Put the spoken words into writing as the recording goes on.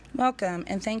Welcome,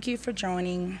 and thank you for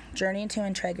joining Journey to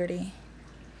Integrity.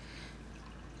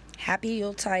 Happy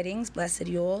Yule tidings, blessed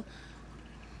Yule.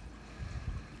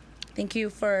 Thank you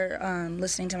for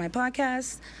listening to my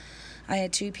podcast. I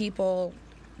had 2 people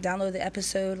download the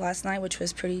episode last night, which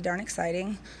was pretty darn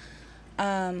exciting.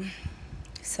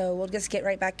 So we'll just get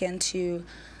right back into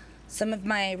some of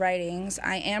my writings.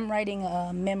 I am writing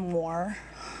a memoir.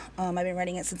 I've been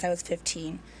writing it since I was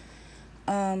 15.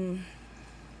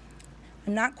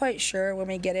 I'm not quite sure when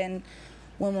we'll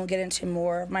get into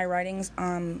more of my writings.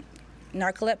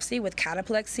 Narcolepsy with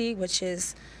cataplexy, which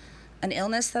is an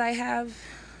illness that I have,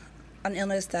 an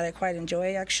illness that I quite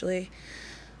enjoy, actually.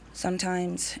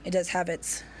 Sometimes it does have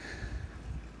it's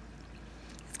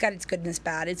got its goodness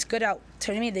bad. It's good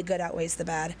to me, the good outweighs the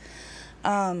bad.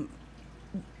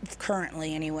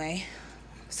 Currently, anyway.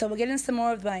 So we'll get into some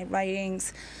more of my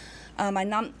writings.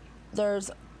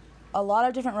 There's a lot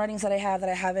of different writings that I have that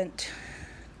I haven't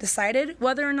decided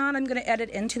whether or not I'm going to edit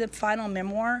into the final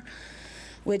memoir,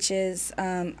 which is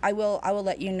I will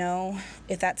let you know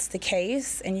if that's the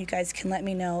case, and you guys can let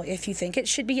me know if you think it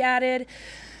should be added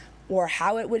or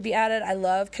how it would be added. I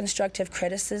love constructive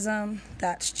criticism.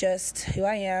 That's just who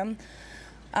I am.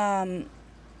 And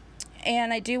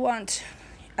I do want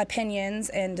opinions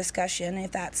and discussion,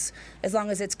 if that's, as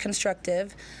long as it's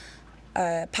constructive.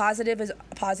 Positive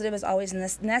is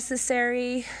always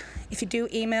necessary. If you do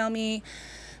email me,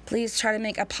 please try to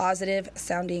make a positive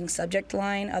sounding subject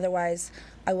line. Otherwise,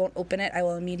 I won't open it. I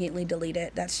will immediately delete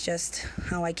it. That's just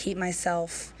how I keep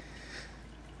myself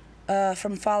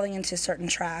from falling into certain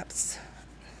traps.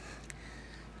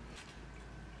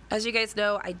 As you guys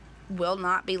know, I will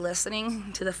not be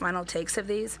listening to the final takes of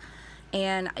these,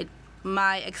 and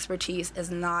my expertise is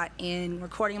not in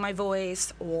recording my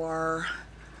voice or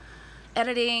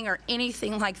editing or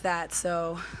anything like that.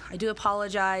 So I do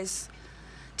apologize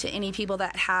to any people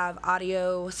that have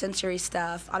auditory sensory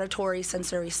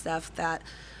stuff that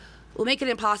will make it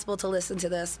impossible to listen to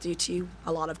this due to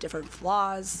a lot of different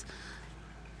flaws,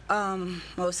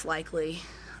 most likely.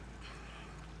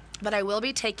 But I will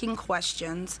be taking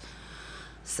questions.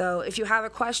 So if you have a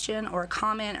question or a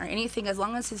comment or anything, as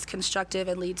long as it's constructive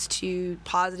and leads to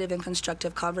positive and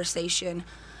constructive conversation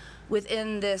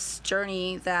within this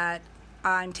journey that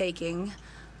I'm taking,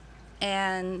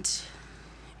 and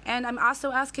I'm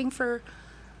also asking for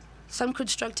some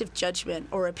constructive judgment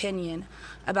or opinion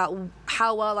about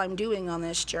how well I'm doing on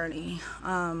this journey,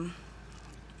 and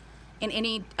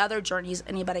any other journeys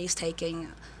anybody's taking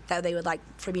that they would like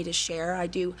for me to share.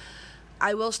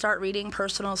 I will start reading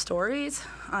personal stories.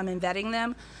 I'm embedding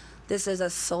them. This is a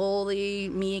solely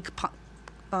me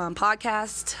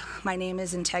podcast. My name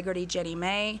is Integrity Jenny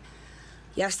May.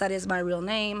 Yes, that is my real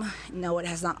name. No, it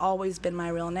has not always been my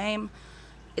real name.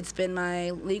 It's been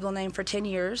my legal name for 10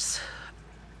 years,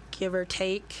 give or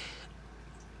take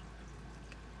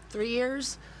 3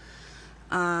 years.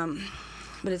 But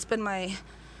it's been my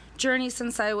journey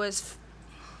since I was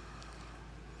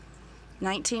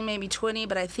 19, maybe 20,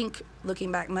 but I think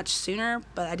looking back much sooner,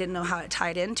 but I didn't know how it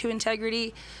tied into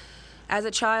integrity as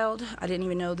a child. I didn't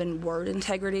even know the word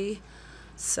integrity.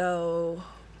 So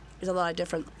there's a lot of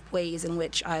different ways in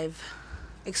which I've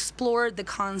explored the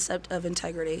concept of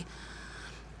integrity.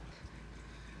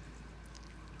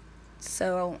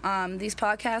 So these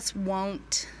podcasts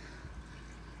won't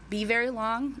be very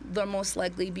long. They'll most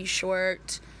likely be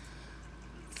short,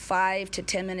 5 to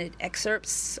 10 minute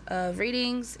excerpts of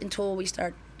readings until we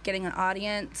start getting an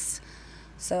audience.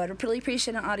 So I'd really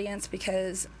appreciate an audience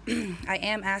because I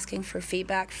am asking for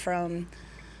feedback from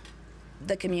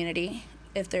the community.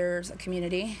 If there's a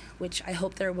community, which I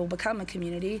hope there will become a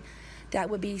community, that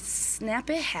would be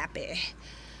snappy happy.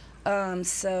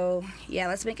 So yeah,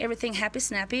 let's make everything happy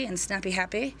snappy and snappy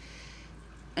happy.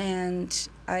 And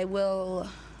I will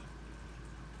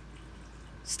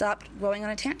stop going on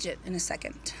a tangent in a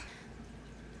second.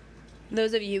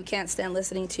 Those of you who can't stand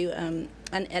listening to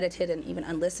unedited and even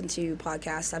unlistened to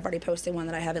podcasts, I've already posted one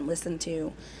that I haven't listened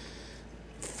to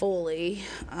fully.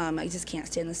 I just can't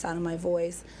stand the sound of my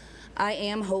voice. I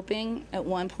am hoping at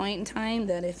one point in time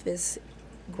that if this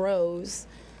grows,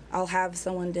 I'll have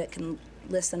someone that can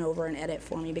listen over and edit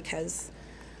for me, because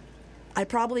I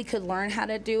probably could learn how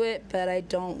to do it, but I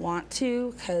don't want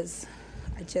to, because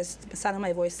the sound of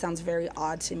my voice sounds very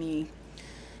odd to me,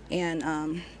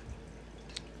 and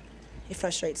it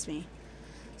frustrates me.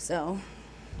 So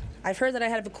I've heard that I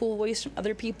have a cool voice from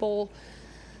other people.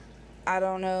 I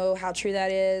don't know how true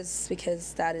that is,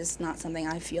 because that is not something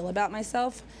I feel about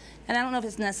myself. And I don't know if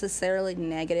it's necessarily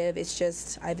negative. It's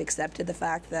just I've accepted the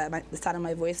fact that the sound of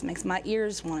my voice makes my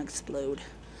ears want to explode.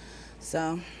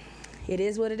 So it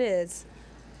is what it is.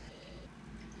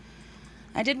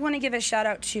 I did want to give a shout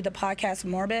out to the podcast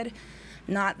Morbid.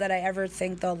 Not that I ever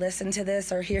think they'll listen to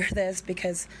this or hear this,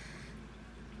 because,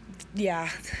 yeah,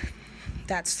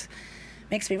 that's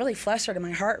makes me really flustered and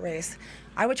my heart race.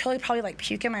 I would totally probably like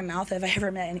puke in my mouth if I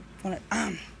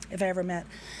ever met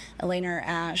Elena or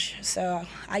Ash. So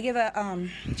I give a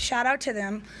shout out to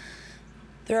them.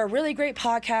 They're a really great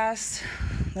podcast.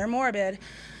 They're morbid.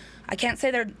 I can't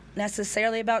say they're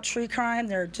necessarily about true crime.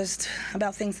 They're just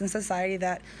about things in society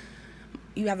that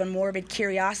you have a morbid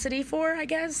curiosity for, I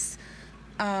guess.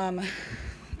 And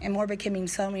morbid can mean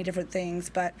so many different things,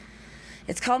 but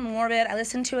it's called Morbid. I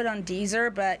listened to it on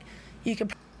Deezer, but you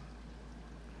could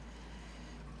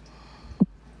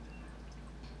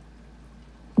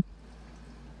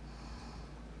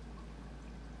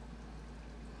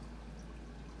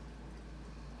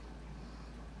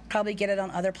probably get it on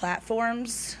other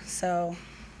platforms. So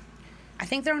I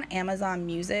think they're on Amazon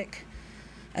Music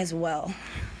as well.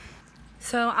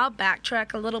 So I'll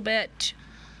backtrack a little bit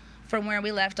from where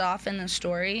we left off in the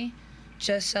story,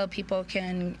 just so people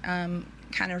can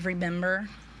kind of remember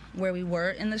where we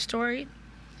were in the story.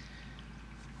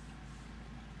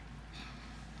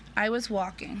 I was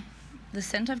walking, the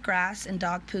scent of grass and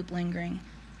dog poop lingering.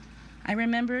 I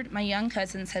remembered my young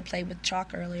cousins had played with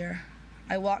chalk earlier.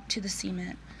 I walked to the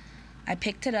cement. I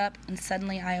picked it up, and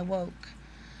suddenly I awoke.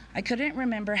 I couldn't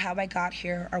remember how I got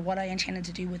here or what I intended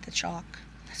to do with the chalk,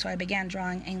 so I began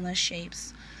drawing aimless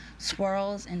shapes,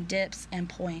 swirls and dips and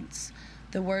points.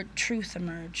 The word truth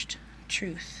emerged.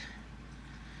 Truth.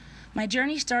 My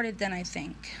journey started then, I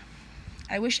think.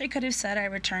 I wish I could have said I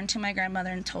returned to my grandmother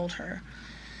and told her.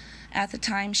 At the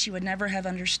time, she would never have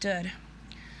understood.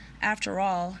 After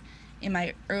all, in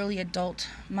my early adult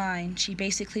mind, she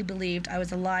basically believed I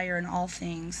was a liar in all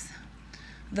things.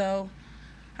 Though,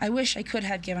 I wish I could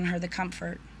have given her the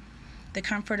comfort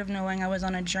of knowing I was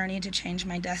on a journey to change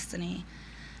my destiny,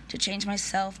 to change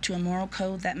myself to a moral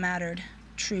code that mattered,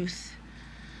 truth.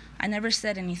 I never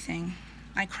said anything.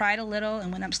 I cried a little and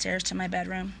went upstairs to my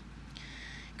bedroom.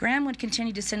 Graham would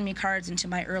continue to send me cards into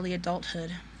my early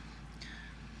adulthood,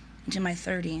 into my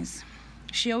 30s.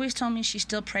 She always told me she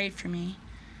still prayed for me.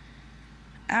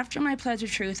 After my pledge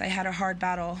of truth, I had a hard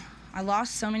battle. I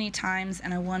lost so many times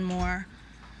and I won more.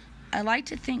 I like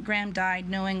to think Graham died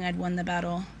knowing I'd won the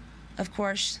battle. Of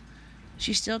course,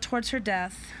 she still towards her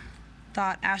death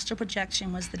thought astral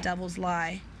projection was the devil's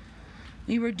lie.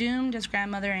 We were doomed as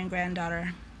grandmother and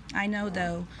granddaughter. I know,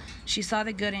 though, she saw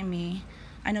the good in me.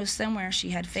 I know somewhere she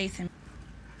had faith in me.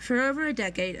 For over a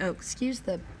decade, excuse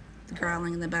the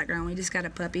growling in the background. We just got a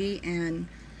puppy, and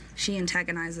she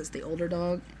antagonizes the older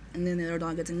dog, and then the other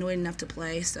dog gets annoyed enough to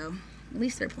play, so at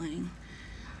least they're playing.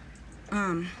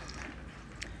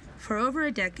 For over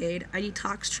a decade, I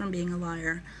detoxed from being a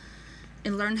liar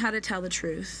and learned how to tell the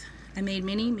truth. I made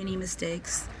many, many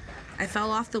mistakes. I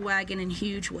fell off the wagon in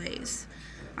huge ways.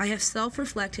 I have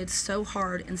self-reflected so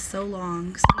hard and so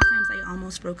long, sometimes I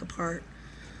almost broke apart.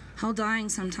 How dying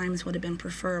sometimes would have been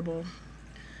preferable.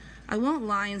 I won't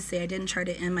lie and say I didn't try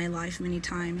to end my life many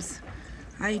times.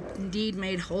 I indeed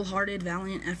made wholehearted,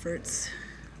 valiant efforts.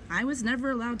 I was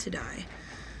never allowed to die.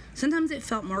 Sometimes it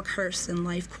felt more cursed than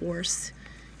life course.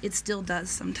 It still does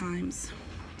sometimes.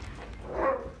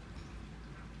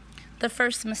 The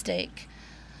first mistake,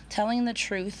 telling the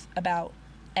truth about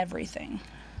everything.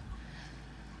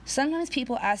 Sometimes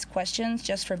people ask questions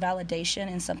just for validation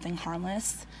in something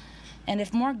harmless, and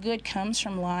if more good comes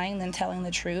from lying than telling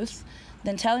the truth,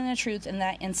 then telling the truth in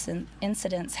that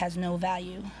incident has no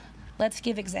value. Let's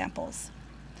give examples.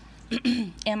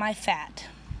 Am I fat?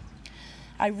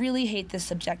 I really hate this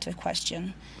subjective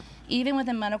question. Even with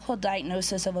a medical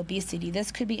diagnosis of obesity,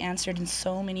 this could be answered in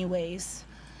so many ways.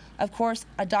 Of course,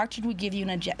 a doctor would give you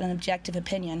an objective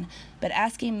opinion, but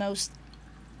asking most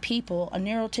people, a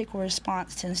neurotypical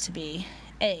response tends to be,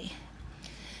 A,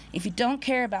 if you don't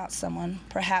care about someone,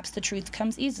 perhaps the truth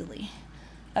comes easily.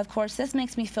 Of course, this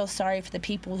makes me feel sorry for the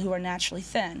people who are naturally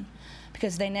thin,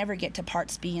 because they never get to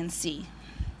parts B and C.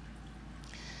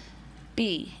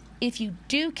 B, if you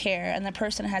do care and the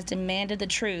person has demanded the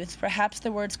truth, perhaps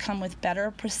the words come with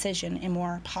better precision and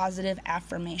more positive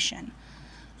affirmation.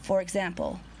 For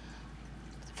examples,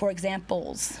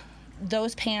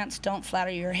 those pants don't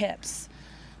flatter your hips.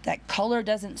 That color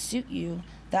doesn't suit you.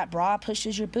 That bra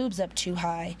pushes your boobs up too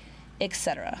high,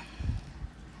 etc.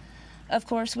 Of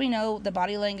course, we know the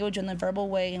body language and the verbal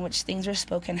way in which things are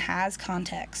spoken has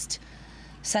context.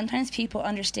 Sometimes people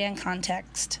understand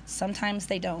context, sometimes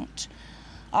they don't.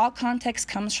 All context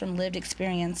comes from lived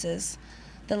experiences.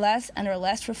 The less and or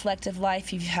less reflective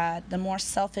life you've had, the more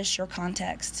selfish your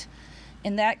context.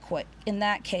 In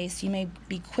that case, you may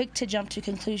be quick to jump to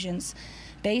conclusions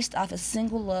based off a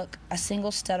single look, a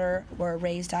single stutter, or a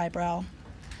raised eyebrow.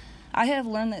 I have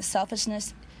learned that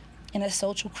selfishness in a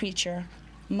social creature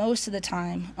most of the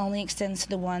time only extends to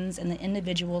the ones in the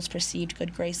individual's perceived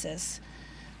good graces.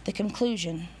 The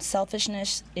conclusion: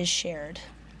 selfishness is shared.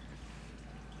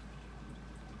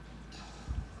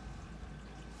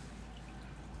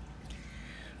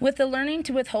 With the learning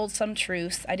to withhold some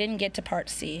truths, I didn't get to part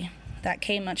C. That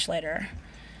came much later.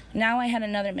 Now I had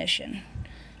another mission.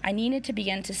 I needed to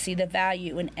begin to see the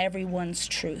value in everyone's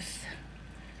truth.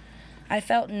 I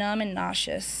felt numb and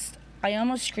nauseous. I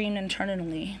almost screamed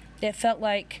internally. It felt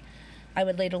like I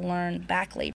would later learn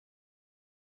back labor.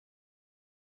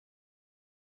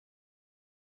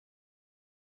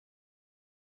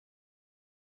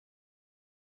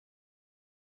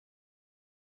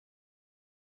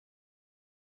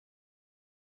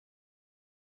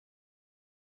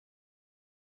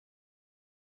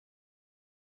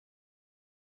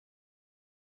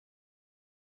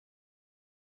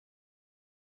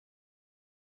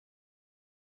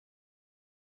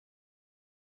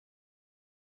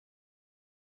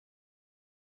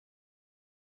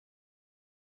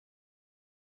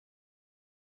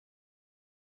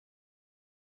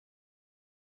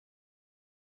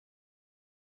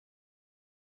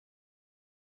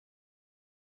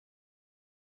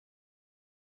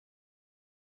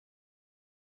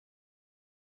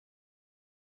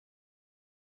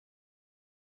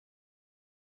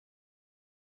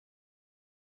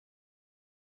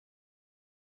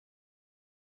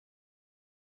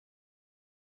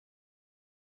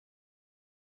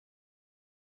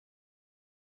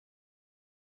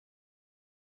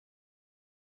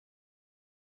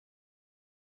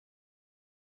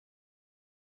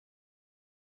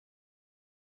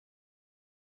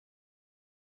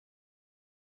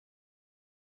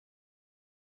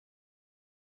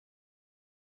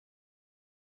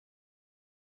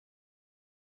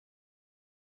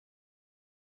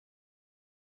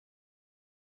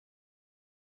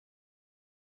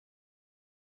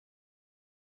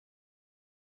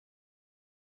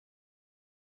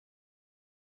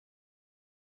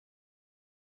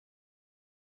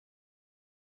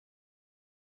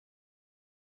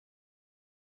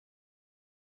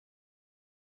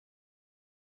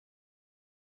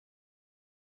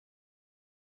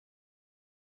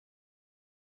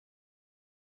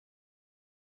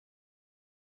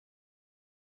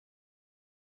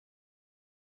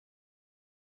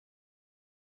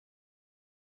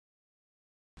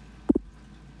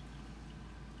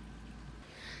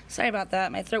 Sorry about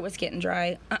that. My throat was getting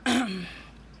dry. I'm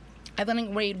going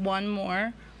to read one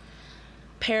more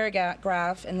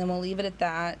paragraph, and then we'll leave it at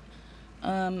that.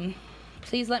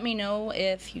 Please let me know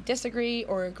if you disagree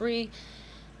or agree.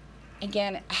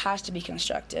 Again, it has to be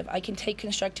constructive. I can take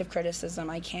constructive criticism.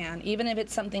 I can. Even if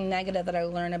it's something negative that I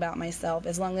learn about myself,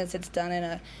 as long as it's done in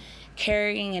a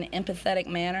caring and empathetic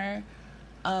manner,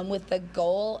 with the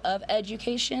goal of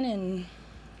education and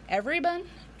everyone,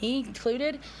 me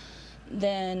included,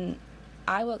 then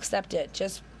I will accept it.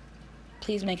 Just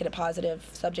please make it a positive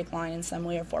subject line in some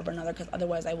way or form or another, because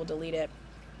otherwise I will delete it.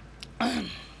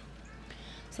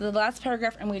 So the last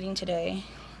paragraph I'm reading today,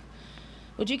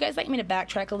 would you guys like me to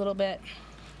backtrack a little bit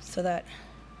so that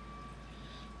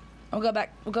we'll go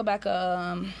back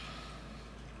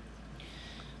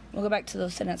to the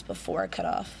sentence before I cut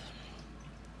off.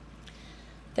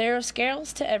 There are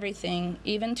scales to everything,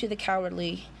 even to the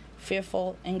cowardly,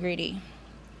 fearful, and greedy.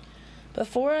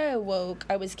 Before I awoke,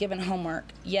 I was given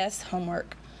homework. Yes,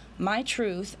 homework. My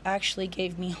truth actually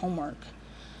gave me homework.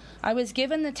 I was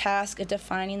given the task of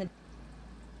defining the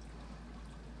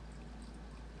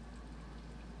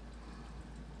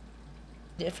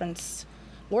differences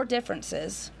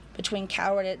between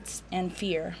cowardice and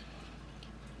fear.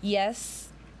 Yes,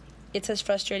 it's as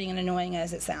frustrating and annoying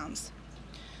as it sounds.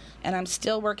 And I'm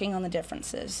still working on the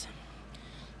differences.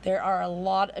 There are a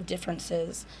lot of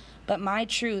differences, but my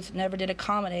truth never did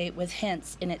accommodate with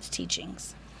hints in its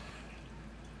teachings.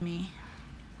 So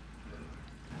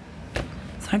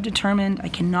I've determined I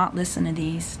cannot listen to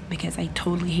these because I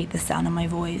totally hate the sound of my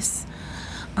voice.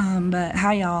 But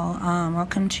hi y'all,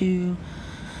 welcome to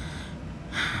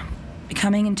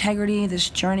Becoming Integrity, this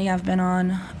journey I've been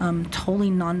on, totally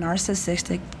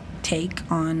non-narcissistic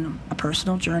take on a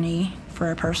personal journey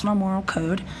for a personal moral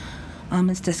code.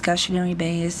 It's discussionary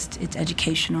based, it's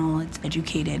educational, it's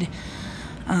educated.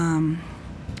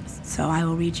 So I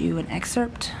will read you an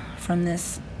excerpt from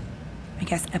this,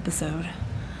 episode.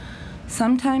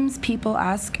 Sometimes people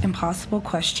ask impossible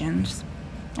questions,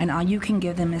 and all you can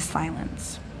give them is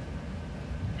silence.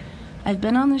 I've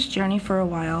been on this journey for a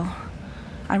while.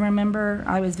 I remember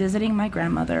I was visiting my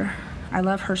grandmother. I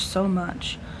love her so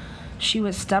much. She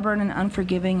was stubborn and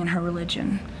unforgiving in her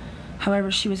religion.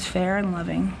 However, she was fair and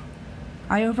loving.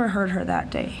 I overheard her that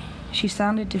day. She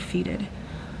sounded defeated.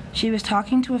 She was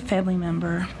talking to a family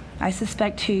member. I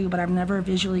suspect two, but I've never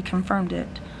visually confirmed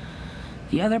it.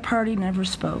 The other party never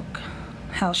spoke.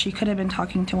 Hell, she could have been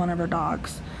talking to one of her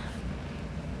dogs.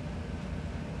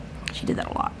 She did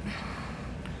that a lot.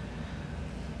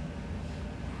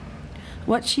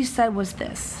 What she said was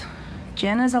this: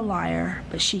 Jen is a liar,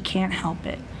 but she can't help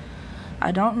it.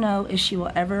 I don't know if she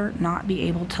will ever not be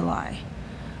able to lie.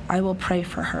 I will pray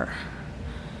for her.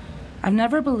 I've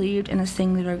never believed in a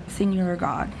singular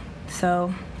God,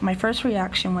 so my first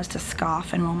reaction was to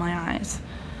scoff and roll my eyes.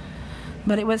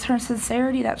 But it was her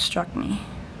sincerity that struck me.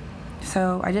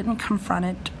 So I didn't confront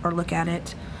it or look at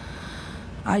it.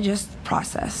 I just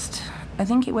processed. I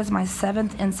think it was my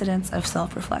 7th incidence of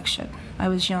self-reflection. I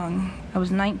was young. I was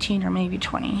 19 or maybe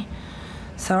 20.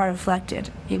 So I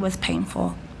reflected. It was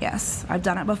painful. Yes, I've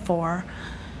done it before.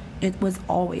 It was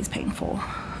always painful.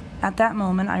 At that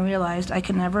moment, I realized I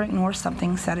could never ignore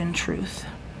something said in truth.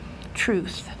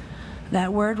 Truth.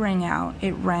 That word rang out.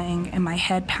 It rang, and my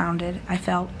head pounded. I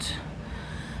felt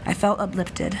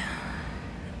uplifted.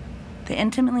 The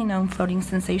intimately known floating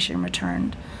sensation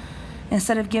returned.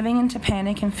 Instead of giving into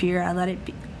panic and fear, I let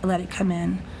it come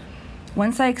in.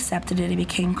 Once I accepted it, it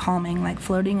became calming, like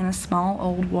floating in a small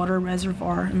old water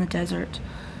reservoir in the desert.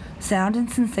 Sound and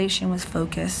sensation was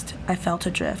focused. I felt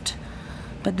adrift.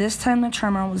 But this time the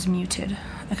turmoil was muted.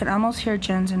 I could almost hear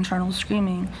Jen's internal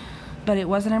screaming, but it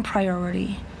wasn't a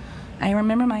priority. I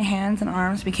remember my hands and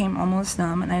arms became almost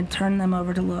numb, and I turned them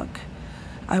over to look.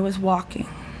 I was walking.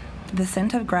 The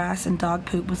scent of grass and dog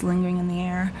poop was lingering in the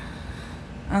air.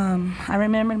 I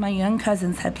remembered my young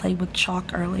cousins had played with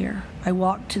chalk earlier. I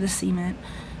walked to the cement.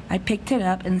 I picked it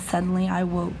up, and suddenly I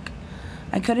woke.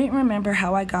 I couldn't remember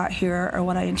how I got here or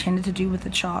what I intended to do with the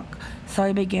chalk, so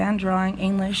I began drawing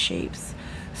aimless shapes,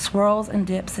 swirls and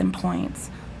dips and points.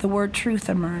 The word truth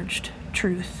emerged.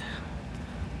 Truth.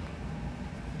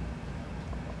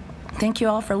 Thank you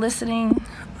all for listening.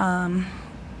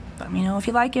 Let me know if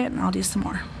you like it, and I'll do some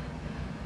more.